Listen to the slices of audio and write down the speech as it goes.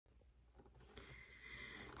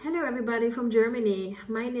Hello everybody from Germany.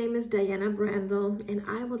 My name is Diana Brandl and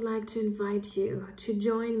I would like to invite you to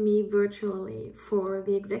join me virtually for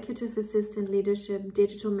the Executive Assistant Leadership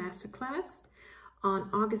Digital Masterclass on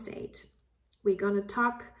August 8th. We're going to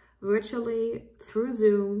talk virtually through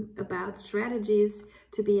Zoom about strategies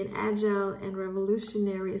to be an agile and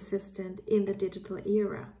revolutionary assistant in the digital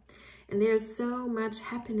era. And there's so much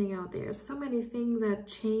happening out there, so many things are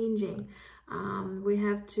changing. We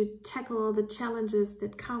have to tackle all the challenges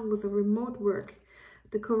that come with the remote work.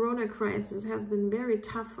 The corona crisis has been very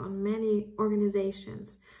tough on many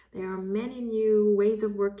organizations. There are many new ways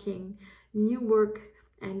of working, new work,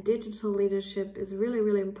 and digital leadership is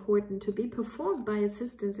really important to be performed by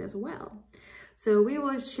assistants as well. So we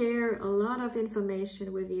will share a lot of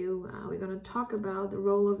information with you. We're going to talk about the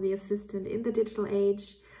role of the assistant in the digital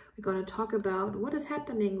age. We're going to talk about what is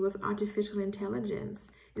happening with artificial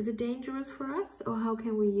intelligence. Is it dangerous for us, or how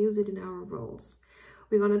can we use it in our roles?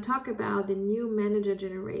 We're going to talk about the new manager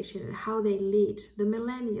generation and how they lead, the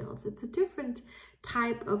millennials. It's a different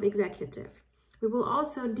type of executive. We will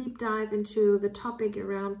also deep dive into the topic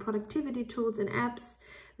around productivity tools and apps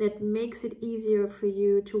that makes it easier for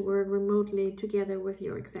you to work remotely together with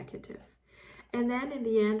your executive. And then in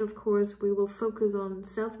the end, of course, we will focus on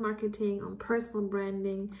self-marketing, on personal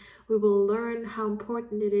branding. We will learn how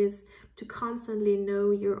important it is to constantly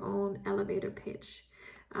know your own elevator pitch.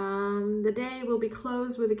 The day will be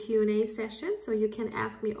closed with a Q&A session, so you can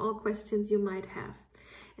ask me all questions you might have.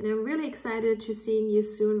 And I'm really excited to seeing you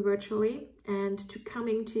soon virtually and to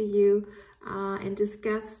coming to you and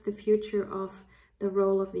discuss the future of the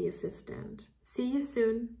role of the assistant. See you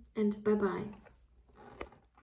soon and bye-bye.